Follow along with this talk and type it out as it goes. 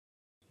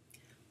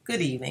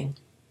good evening,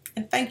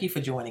 and thank you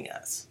for joining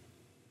us.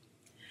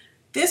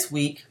 This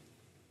week,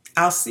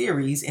 our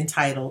series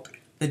entitled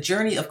The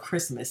Journey of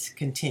Christmas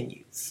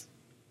continues.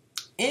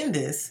 In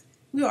this,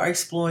 we are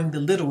exploring the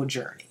literal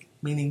journey,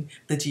 meaning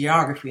the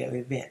geography of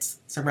events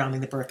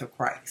surrounding the birth of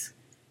Christ.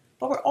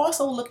 But we're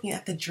also looking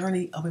at the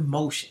journey of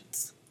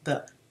emotions,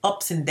 the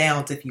ups and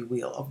downs, if you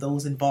will, of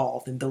those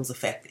involved and those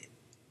affected.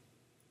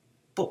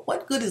 But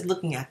what good is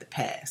looking at the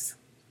past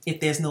if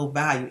there's no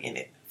value in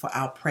it for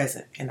our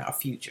present and our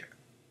future?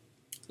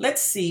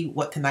 Let's see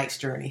what tonight's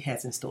journey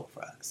has in store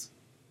for us.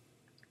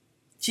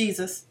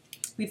 Jesus,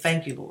 we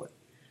thank you, Lord,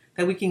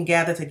 that we can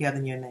gather together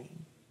in your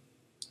name.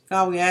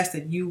 God, we ask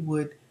that you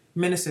would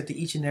minister to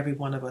each and every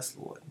one of us,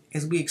 Lord,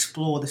 as we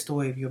explore the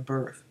story of your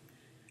birth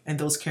and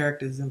those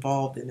characters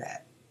involved in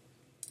that.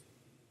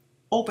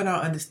 Open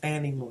our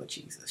understanding, Lord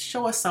Jesus.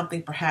 Show us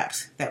something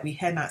perhaps that we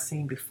had not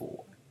seen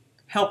before.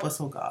 Help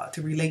us, oh God,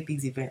 to relate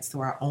these events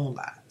to our own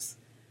lives.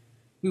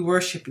 We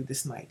worship you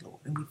this night, Lord,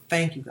 and we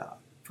thank you, God,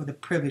 for the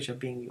privilege of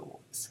being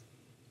yours.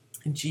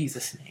 In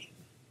Jesus' name,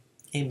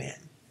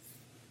 amen.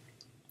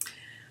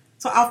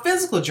 So our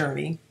physical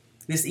journey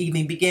this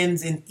evening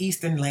begins in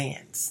eastern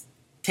lands,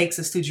 takes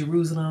us to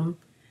Jerusalem,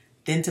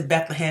 then to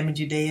Bethlehem in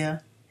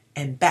Judea,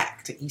 and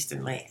back to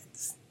eastern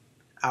lands.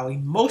 Our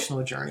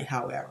emotional journey,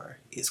 however,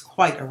 is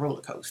quite a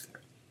roller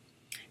coaster.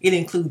 It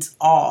includes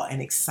awe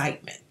and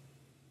excitement,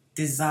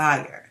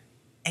 desire,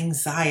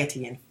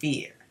 anxiety and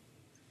fear,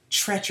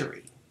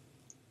 treachery,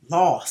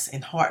 loss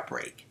and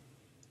heartbreak,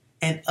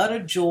 and utter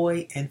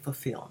joy and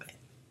fulfillment.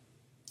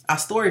 Our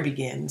story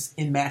begins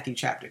in Matthew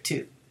chapter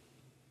 2.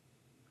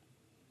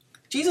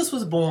 Jesus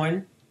was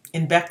born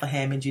in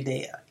Bethlehem in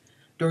Judea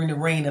during the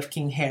reign of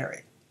King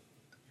Herod.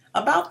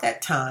 About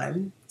that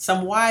time,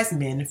 some wise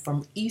men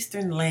from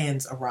eastern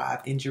lands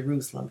arrived in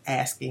Jerusalem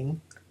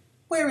asking,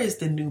 "Where is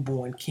the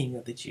newborn King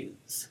of the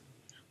Jews?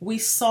 We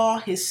saw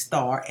his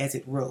star as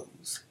it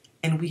rose,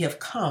 and we have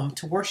come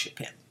to worship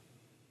him."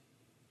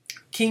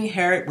 King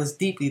Herod was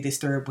deeply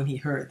disturbed when he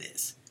heard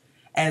this,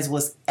 as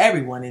was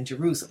everyone in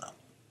Jerusalem.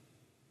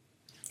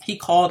 He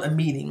called a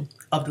meeting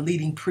of the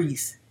leading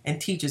priests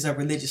and teachers of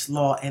religious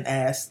law and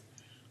asked,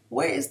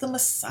 "Where is the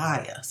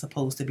Messiah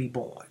supposed to be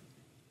born?"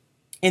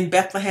 "In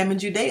Bethlehem in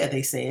Judea,"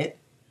 they said,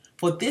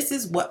 "for this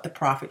is what the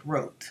prophet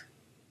wrote.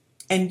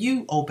 And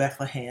you, O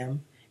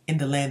Bethlehem, in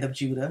the land of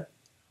Judah,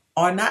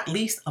 are not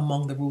least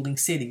among the ruling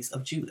cities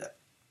of Judah.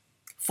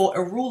 For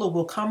a ruler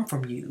will come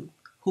from you,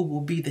 who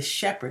will be the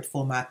shepherd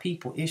for my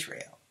people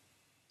Israel."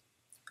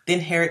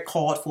 Then Herod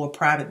called for a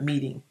private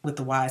meeting with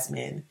the wise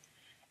men,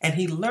 and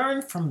he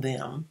learned from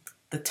them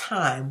the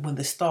time when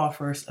the star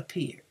first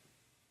appeared.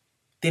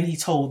 Then he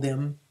told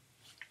them,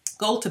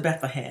 "Go to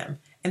Bethlehem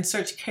and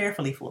search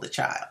carefully for the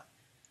child.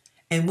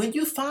 And when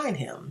you find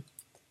him,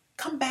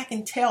 come back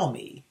and tell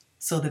me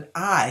so that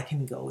I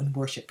can go and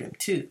worship him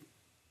too."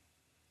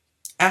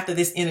 After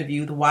this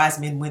interview, the wise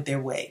men went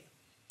their way,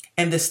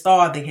 and the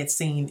star they had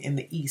seen in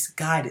the east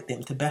guided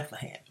them to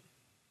Bethlehem.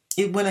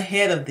 It went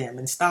ahead of them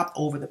and stopped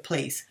over the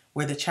place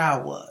where the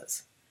child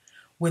was.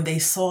 When they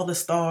saw the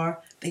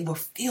star, they were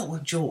filled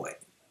with joy.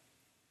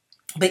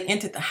 They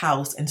entered the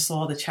house and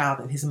saw the child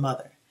and his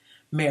mother,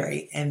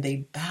 Mary, and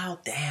they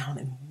bowed down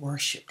and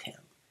worshipped him.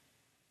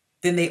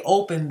 Then they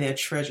opened their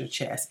treasure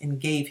chest and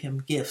gave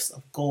him gifts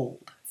of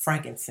gold,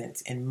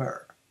 frankincense, and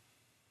myrrh.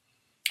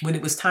 When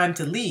it was time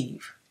to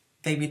leave,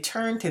 they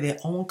returned to their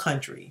own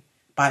country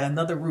by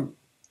another route,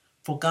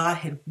 for God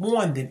had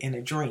warned them in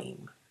a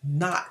dream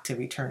not to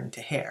return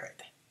to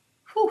Herod.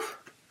 Whew!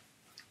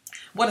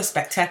 What a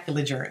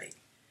spectacular journey.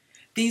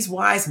 These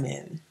wise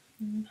men,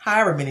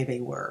 however many they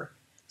were,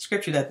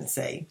 Scripture doesn't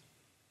say,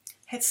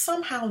 had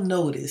somehow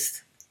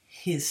noticed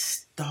his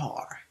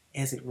star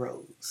as it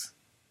rose.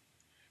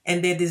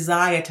 And their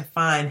desire to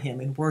find him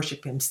and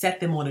worship him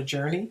set them on a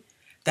journey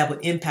that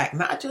would impact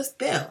not just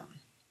them,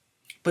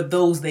 but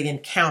those they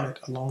encountered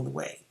along the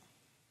way.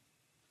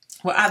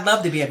 Well, I'd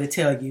love to be able to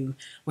tell you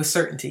with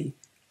certainty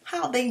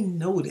how they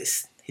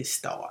noticed his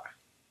star.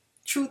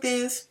 Truth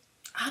is,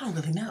 I don't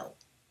really know.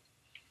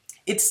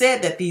 It's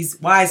said that these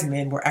wise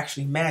men were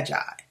actually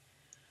magi.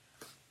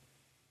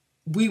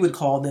 We would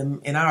call them,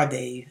 in our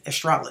day,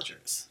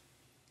 astrologers.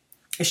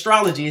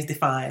 Astrology is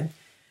defined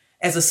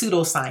as a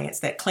pseudoscience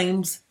that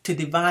claims to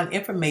divine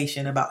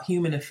information about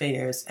human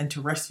affairs and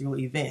terrestrial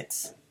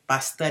events by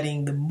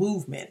studying the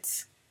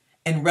movements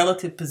and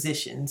relative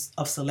positions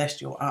of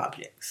celestial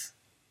objects.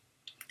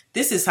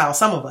 This is how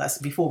some of us,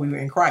 before we were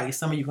in Christ,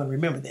 some of you are going to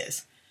remember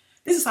this.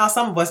 This is how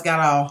some of us got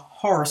our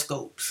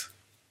horoscopes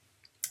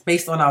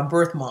based on our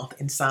birth month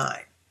and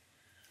sign.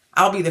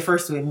 I'll be the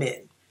first to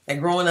admit that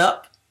growing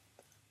up,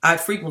 I'd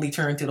frequently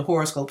turn to the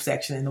horoscope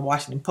section in the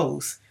Washington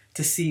Post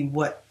to see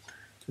what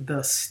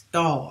the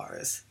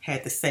stars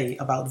had to say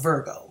about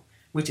Virgo,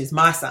 which is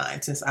my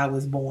sign since I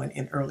was born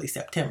in early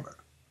September.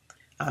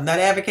 I'm not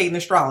advocating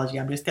astrology.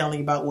 I'm just telling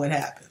you about what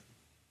happened.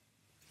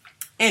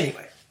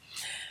 Anyway,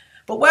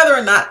 but whether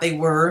or not they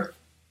were,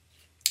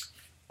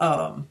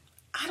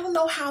 I don't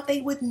know how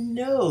they would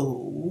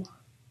know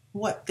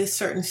what this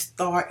certain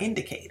star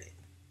indicated.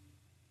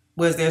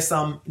 Was there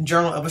some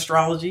journal of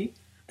astrology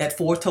that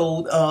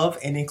foretold of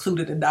and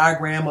included a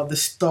diagram of the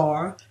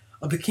star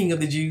of the King of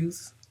the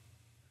Jews?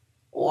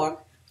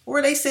 Or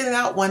were they sitting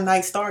out one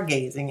night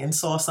stargazing and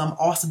saw some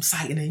awesome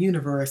sight in the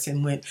universe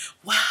and went,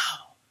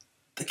 wow,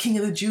 the King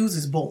of the Jews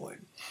is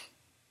born?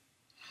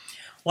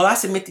 Well, I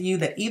submit to you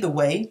that either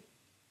way,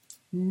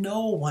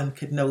 no one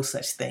could know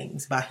such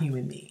things by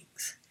human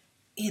beings.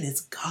 It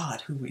is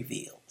God who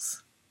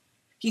reveals.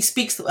 He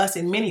speaks to us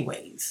in many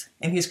ways,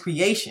 and his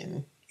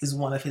creation is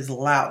one of his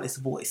loudest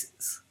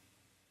voices.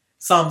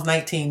 Psalms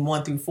 19,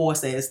 1-4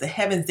 says, the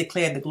heavens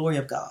declare the glory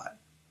of God.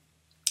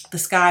 The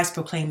skies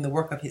proclaim the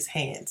work of his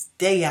hands.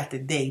 Day after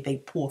day they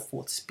pour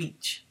forth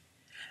speech.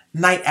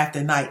 Night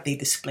after night they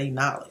display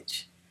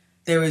knowledge.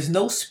 There is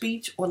no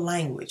speech or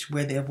language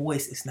where their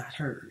voice is not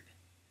heard.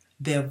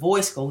 Their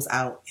voice goes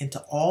out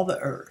into all the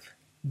earth,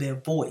 their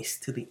voice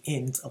to the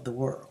ends of the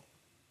world.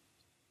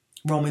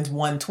 Romans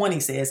 1:20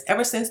 says,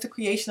 ever since the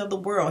creation of the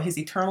world, his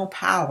eternal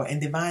power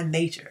and divine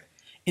nature,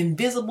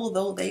 invisible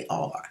though they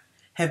are,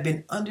 have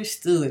been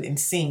understood and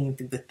seen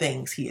through the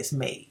things he has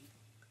made.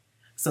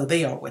 So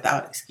they are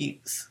without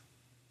excuse.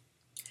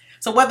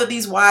 So whether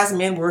these wise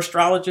men were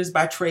astrologers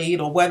by trade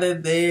or whether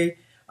they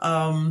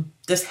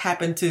just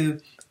happened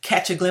to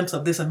catch a glimpse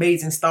of this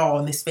amazing star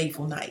on this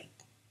fateful night,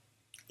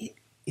 it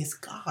is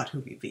God who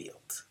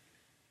reveals.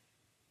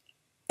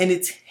 And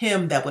it's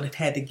him that would have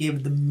had to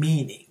give the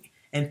meaning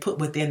and put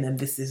within them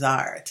this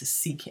desire to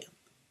seek him.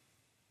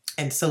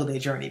 And so their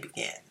journey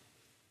began.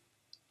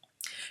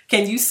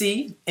 Can you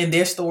see in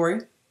their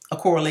story a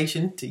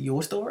correlation to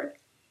your story?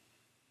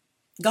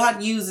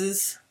 God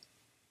uses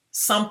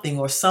something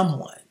or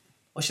someone,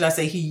 or should I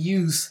say he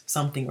used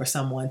something or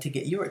someone to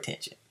get your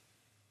attention.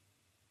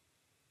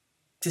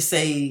 To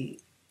say,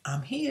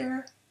 I'm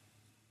here.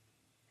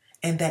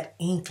 And that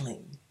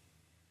inkling,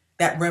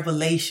 that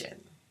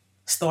revelation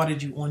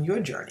started you on your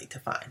journey to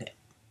find him.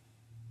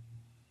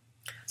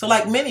 So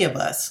like many of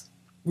us,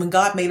 when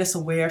God made us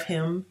aware of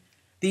him,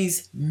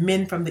 these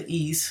men from the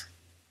East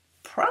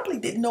probably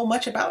didn't know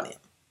much about him.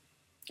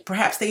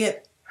 Perhaps they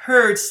had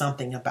heard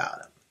something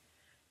about him,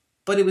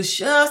 but it was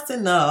just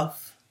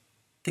enough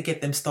to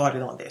get them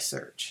started on their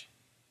search.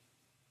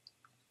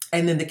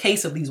 And in the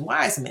case of these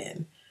wise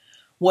men,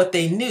 what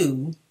they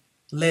knew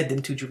led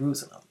them to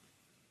Jerusalem.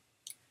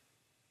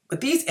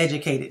 But these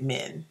educated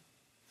men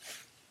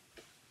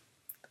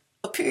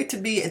appeared to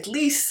be at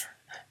least,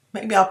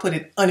 maybe I'll put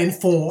it,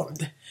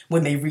 uninformed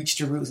when they reached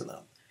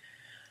Jerusalem.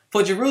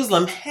 For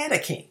Jerusalem had a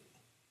king,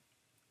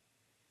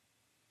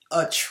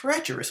 a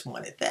treacherous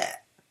one at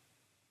that.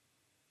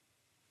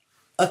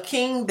 A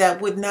king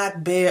that would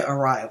not bear a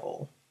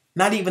rival,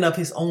 not even of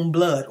his own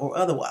blood or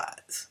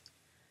otherwise.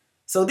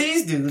 So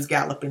these dudes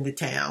gallop into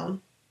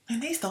town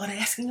and they start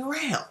asking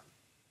around.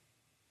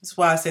 That's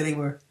why I say they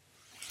were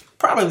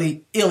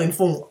probably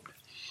ill-informed.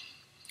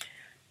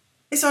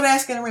 They started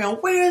asking around,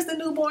 where is the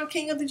newborn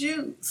King of the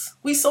Jews?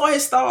 We saw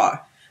his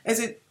star as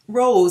it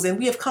rose and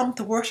we have come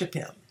to worship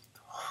him.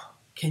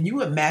 Can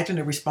you imagine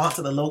the response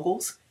of the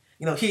locals?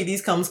 You know, here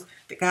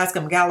the guys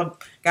come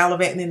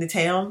gallivanting into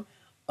town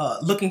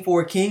looking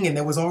for a king, and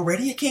there was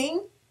already a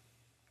king?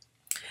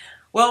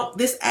 Well,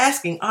 this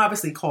asking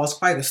obviously caused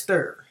quite a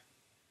stir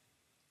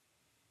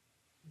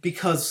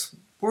because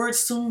word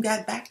soon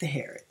got back to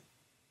Herod,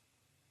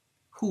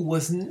 who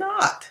was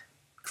not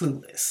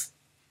clueless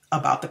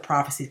about the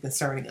prophecies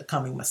concerning a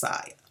coming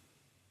Messiah.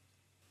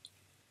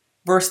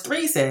 Verse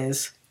 3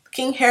 says,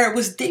 King Herod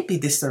was deeply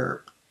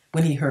disturbed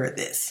when he heard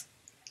this,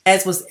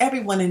 as was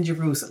everyone in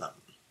Jerusalem.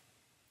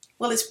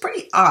 Well, it's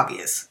pretty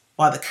obvious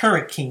why the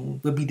current king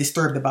would be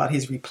disturbed about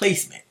his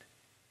replacement.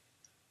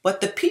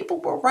 But the people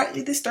were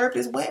rightly disturbed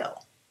as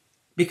well,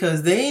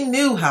 because they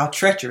knew how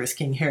treacherous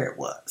King Herod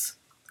was.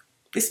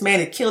 This man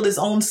had killed his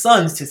own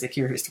sons to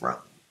secure his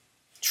throne.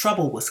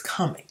 Trouble was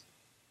coming.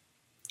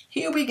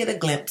 Here we get a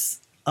glimpse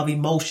of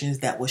emotions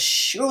that was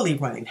surely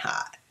running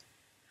high.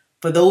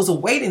 For those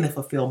awaiting the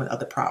fulfillment of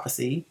the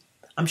prophecy,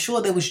 I'm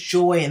sure there was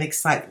joy and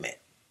excitement.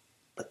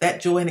 But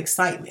that joy and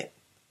excitement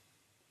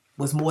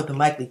was more than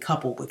likely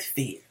coupled with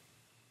fear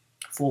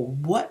for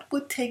what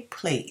would take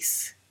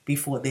place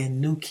before their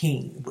new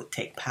king would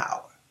take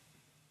power.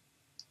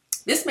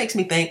 This makes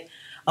me think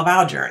of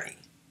our journey.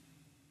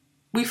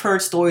 We've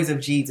heard stories of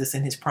Jesus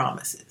and his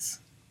promises.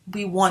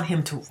 We want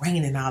him to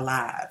reign in our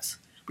lives.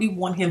 We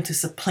want him to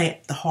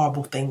supplant the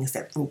horrible things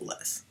that rule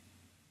us.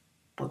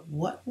 But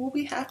what will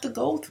we have to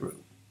go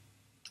through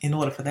in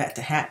order for that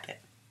to happen?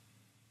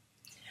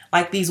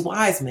 Like these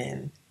wise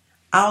men,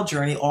 our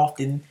journey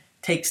often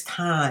takes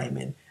time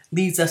and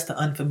leads us to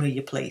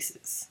unfamiliar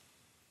places.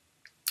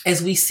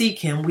 As we seek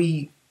him,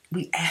 we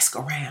ask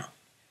around.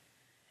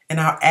 And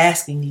our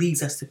asking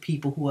leads us to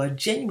people who are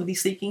genuinely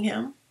seeking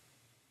him,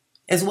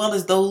 as well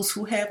as those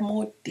who have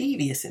more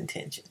devious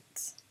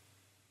intentions.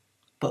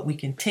 But we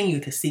continue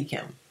to seek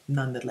him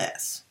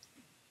nonetheless.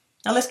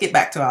 Now let's get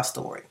back to our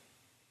story.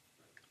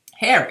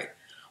 Herod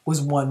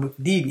was one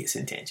with devious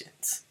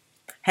intentions.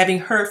 Having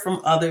heard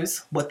from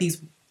others what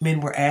these men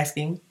were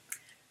asking,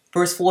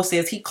 Verse 4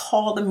 says, he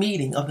called a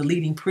meeting of the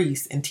leading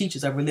priests and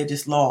teachers of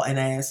religious law and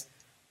asked,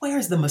 where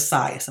is the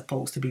Messiah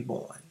supposed to be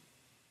born?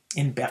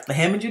 In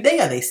Bethlehem in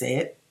Judea, they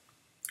said.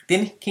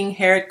 Then King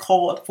Herod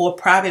called for a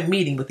private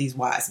meeting with these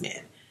wise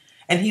men,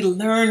 and he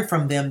learned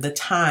from them the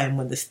time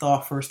when the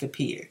star first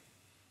appeared.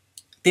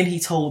 Then he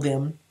told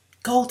them,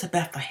 go to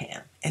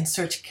Bethlehem and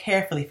search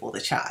carefully for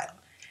the child,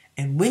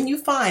 and when you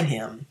find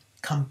him,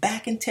 come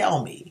back and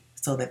tell me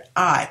so that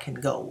I can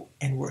go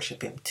and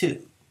worship him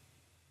too.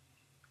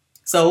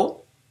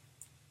 So,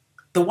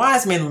 the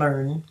wise men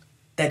learned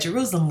that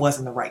Jerusalem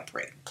wasn't the right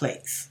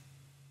place.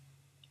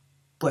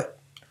 But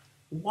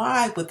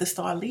why would the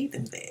star lead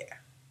them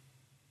there?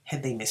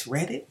 Had they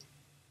misread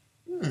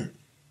it?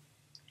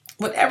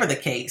 Whatever the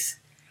case,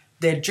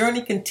 their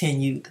journey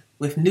continued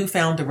with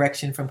newfound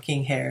direction from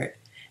King Herod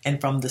and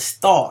from the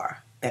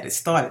star that had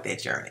started their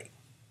journey.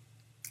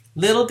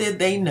 Little did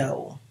they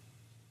know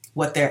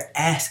what their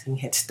asking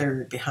had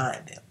stirred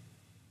behind them.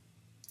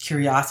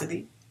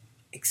 Curiosity,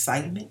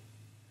 excitement,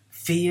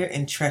 fear,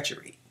 and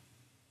treachery.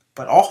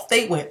 But off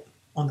they went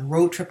on the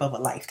road trip of a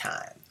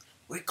lifetime.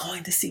 We're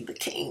going to see the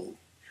King.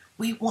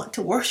 We want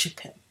to worship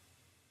him.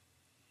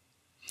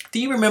 Do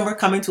you remember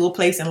coming to a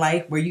place in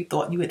life where you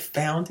thought you had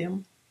found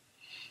him,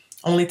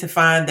 only to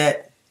find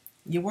that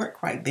you weren't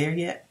quite there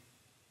yet?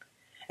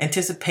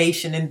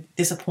 Anticipation and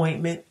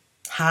disappointment,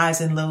 highs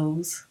and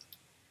lows.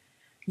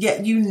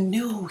 Yet you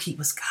knew he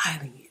was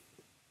guiding you.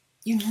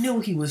 You knew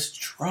he was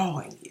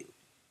drawing you.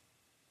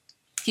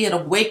 He had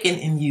awakened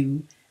in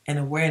you an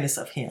awareness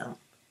of him.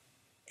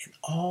 And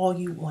all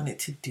you wanted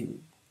to do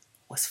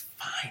was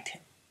find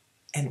him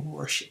and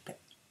worship him.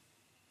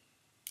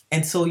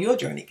 And so your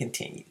journey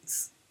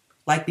continues.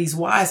 Like these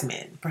wise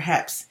men,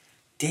 perhaps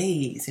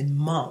days and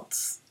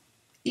months,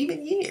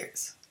 even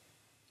years.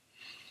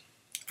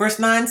 Verse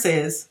 9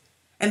 says,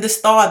 and the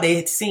star they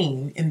had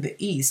seen in the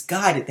east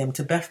guided them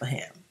to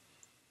Bethlehem.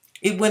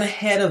 It went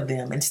ahead of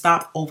them and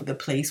stopped over the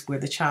place where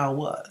the child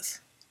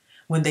was.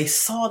 When they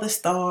saw the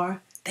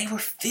star, they were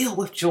filled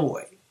with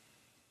joy.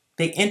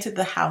 They entered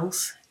the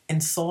house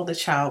and saw the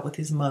child with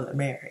his mother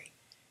Mary,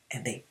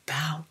 and they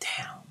bowed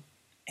down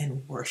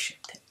and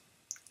worshipped him.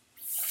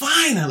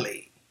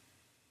 Finally!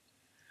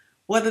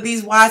 Whether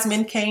these wise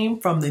men came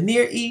from the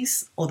Near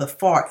East or the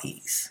Far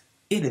East,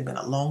 it had been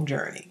a long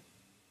journey.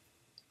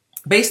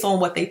 Based on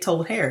what they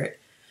told Herod,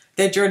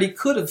 their journey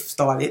could have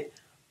started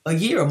a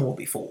year or more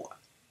before,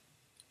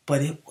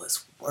 but it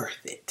was worth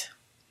it.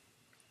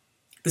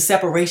 The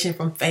separation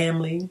from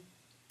family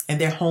and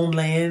their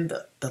homeland,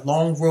 the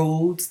long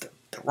roads, the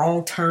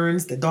wrong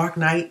turns, the dark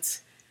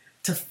nights,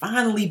 to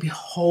finally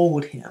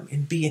behold him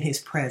and be in his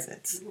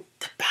presence,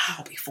 to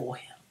bow before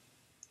him.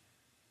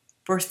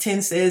 Verse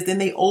 10 says, then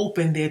they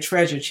opened their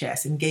treasure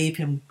chests and gave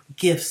him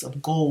gifts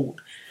of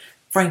gold,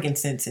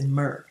 frankincense, and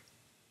myrrh.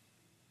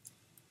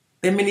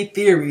 There are many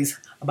theories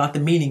about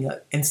the meaning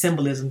and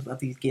symbolisms of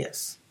these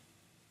gifts.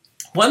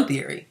 One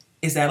theory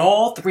is that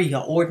all three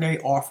are ordinary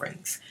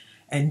offerings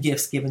and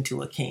gifts given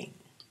to a king.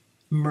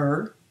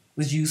 Myrrh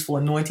was used for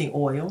anointing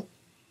oil,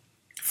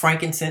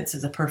 frankincense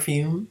is a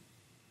perfume,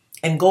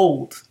 and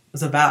gold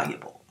was a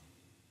valuable.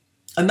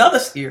 Another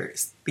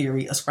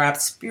theory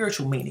ascribed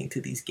spiritual meaning to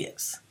these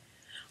gifts.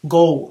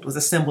 Gold was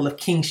a symbol of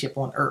kingship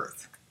on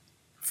earth.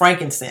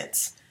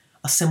 Frankincense,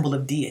 a symbol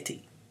of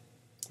deity.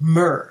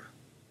 Myrrh,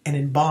 an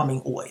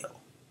embalming oil,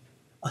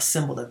 a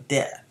symbol of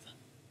death.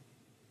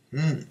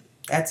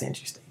 That's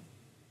interesting.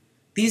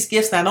 These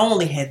gifts not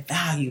only had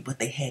value, but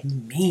they had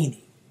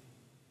meaning.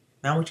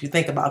 Now I want you to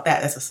think about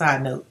that. That's a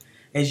side note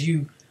as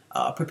you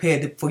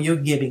prepare for your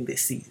giving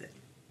this season.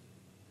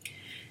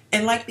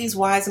 And like these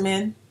wise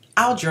men,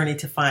 our journey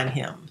to find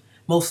him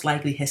most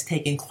likely has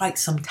taken quite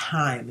some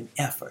time and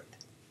effort.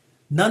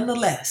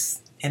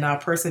 Nonetheless, in our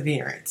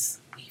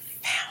perseverance, we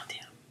found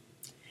him.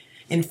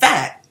 In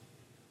fact,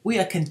 we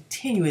are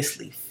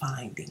continuously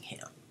finding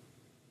him.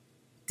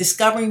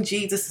 Discovering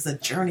Jesus is a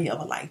journey of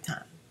a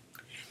lifetime.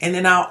 And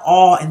in our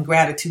awe and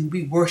gratitude,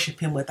 we worship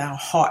him with our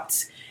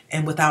hearts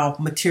and with our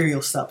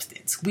material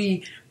substance.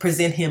 We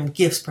present him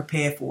gifts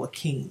prepared for a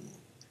king.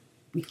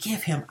 We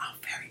give him our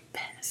very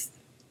best.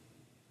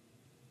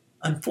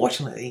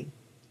 Unfortunately,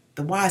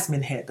 the wise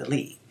men had to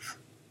leave.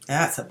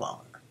 That's a bummer.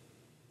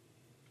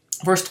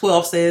 Verse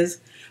 12 says,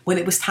 when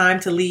it was time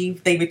to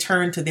leave, they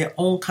returned to their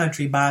own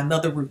country by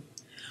another route,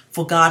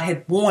 for God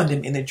had warned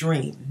them in a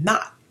dream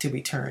not to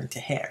return to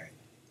Herod.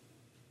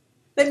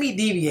 Let me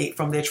deviate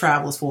from their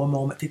travels for a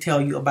moment to tell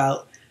you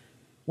about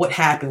what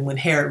happened when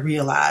Herod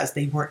realized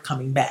they weren't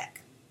coming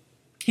back.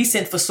 He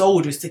sent for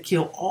soldiers to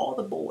kill all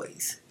the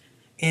boys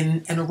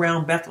in and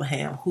around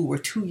Bethlehem who were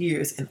 2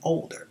 years and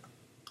older.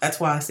 That's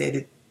why I said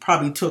it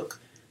probably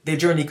their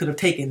journey could have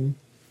taken,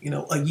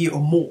 a year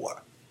or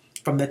more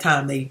from the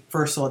time they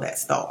first saw that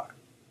star.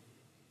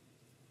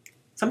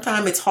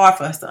 Sometimes it's hard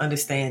for us to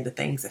understand the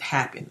things that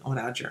happen on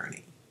our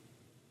journey,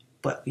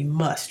 but we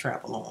must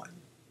travel on.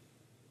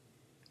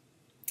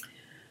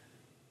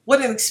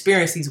 What an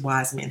experience these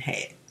wise men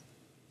had.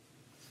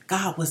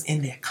 God was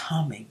in their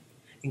coming,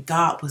 and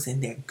God was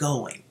in their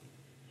going.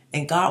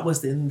 And God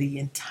was in the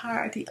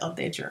entirety of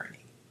their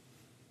journey.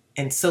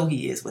 And so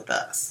he is with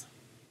us.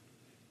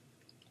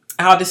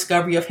 Our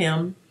discovery of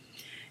him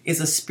is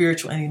a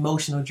spiritual and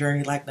emotional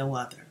journey like no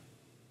other.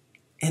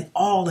 And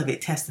all of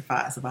it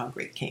testifies of our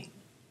great King.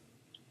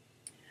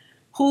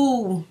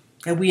 Who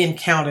that we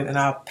encountered in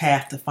our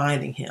path to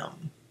finding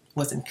him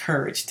was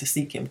encouraged to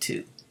seek him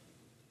too.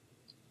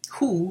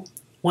 Who,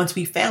 once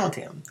we found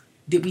him,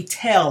 did we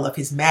tell of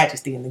his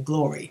majesty and the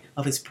glory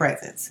of his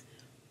presence?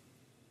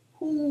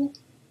 Who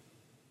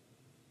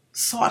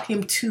sought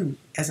him too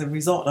as a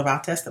result of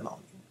our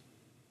testimony?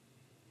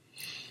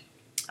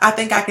 I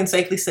think I can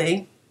safely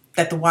say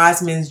that the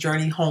wise men's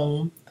journey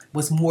home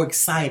was more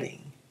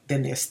exciting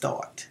than their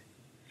start.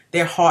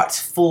 Their hearts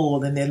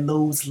full and their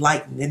loads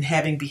lightened in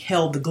having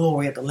beheld the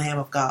glory of the Lamb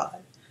of God,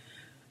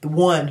 the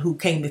one who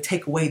came to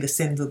take away the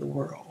sins of the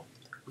world.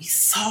 We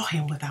saw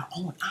him with our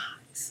own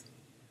eyes.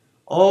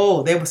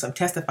 Oh, there was some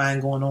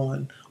testifying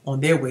going on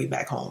their way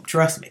back home.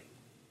 Trust me.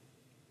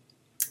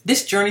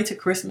 This journey to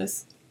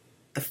Christmas,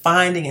 the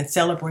finding and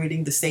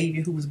celebrating the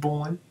Savior who was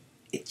born,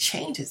 it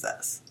changes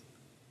us.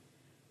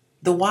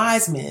 The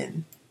wise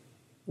men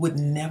would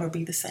never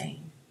be the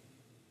same.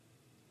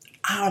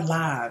 Our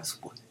lives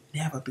would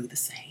never be the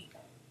same.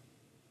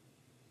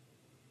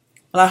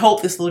 Well, I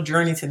hope this little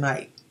journey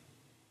tonight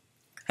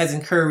has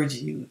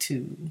encouraged you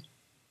to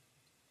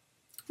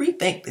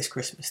rethink this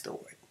Christmas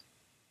story.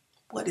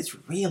 What it's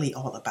really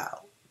all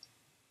about.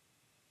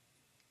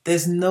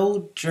 There's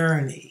no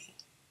journey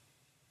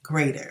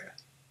greater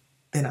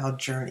than our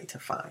journey to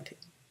find him.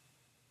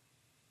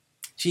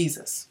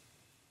 Jesus,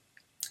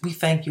 we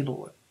thank you,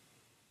 Lord,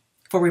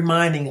 for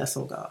reminding us,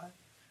 oh God,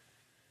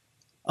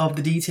 of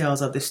the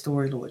details of this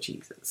story, Lord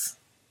Jesus.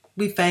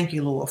 We thank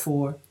you, Lord,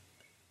 for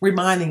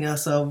reminding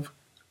us of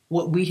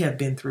what we have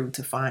been through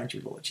to find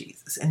you, Lord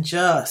Jesus, and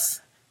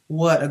just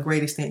what a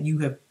great extent you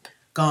have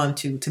gone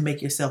to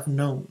make yourself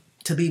known,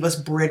 to leave us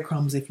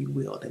breadcrumbs, if you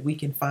will, that we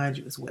can find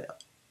you as well.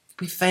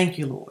 We thank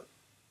you, Lord,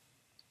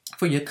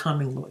 for your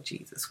coming, Lord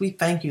Jesus. We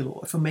thank you,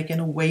 Lord, for making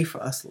a way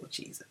for us, Lord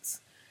Jesus.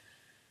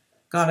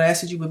 God, I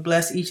ask that you would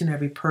bless each and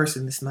every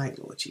person this night,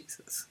 Lord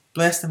Jesus.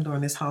 Bless them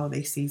during this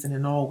holiday season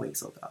and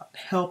always, oh God.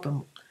 Help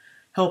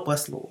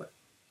us, Lord,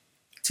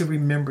 to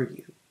remember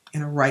you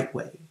in a right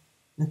way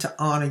and to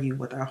honor you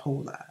with our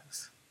whole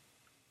lives.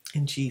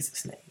 In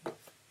Jesus' name.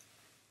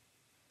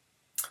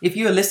 If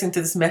you are listening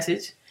to this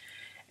message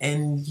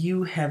and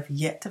you have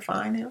yet to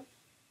find him,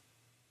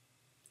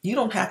 you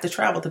don't have to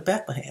travel to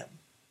Bethlehem.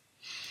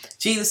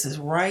 Jesus is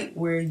right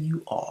where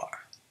you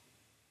are.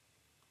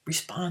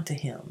 Respond to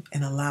him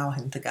and allow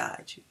him to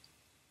guide you.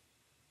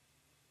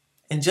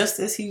 And just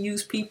as he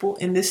used people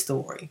in this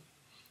story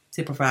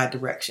to provide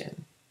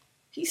direction,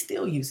 he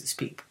still uses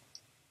people.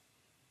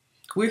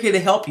 We're here to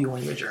help you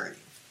on your journey.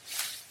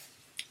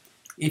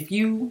 If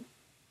you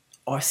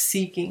are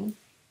seeking,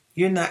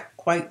 you're not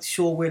quite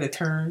sure where to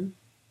turn,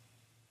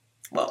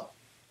 well,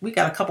 we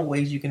got a couple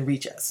ways you can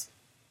reach us.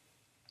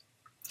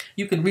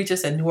 You can reach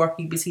us at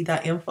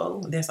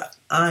newarkubc.info. There's an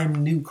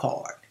I'm New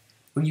card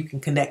where you can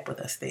connect with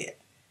us there.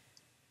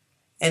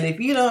 And if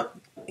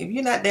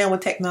you're not down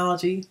with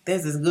technology,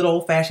 there's this good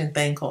old-fashioned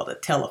thing called a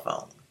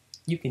telephone.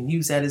 You can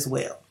use that as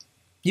well.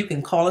 You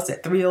can call us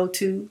at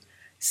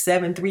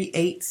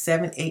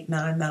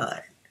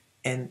 302-738-7899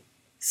 and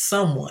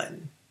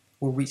someone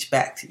will reach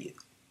back to you.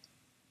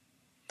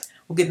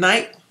 Well, good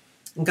night,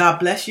 and God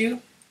bless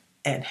you,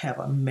 and have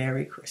a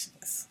Merry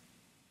Christmas.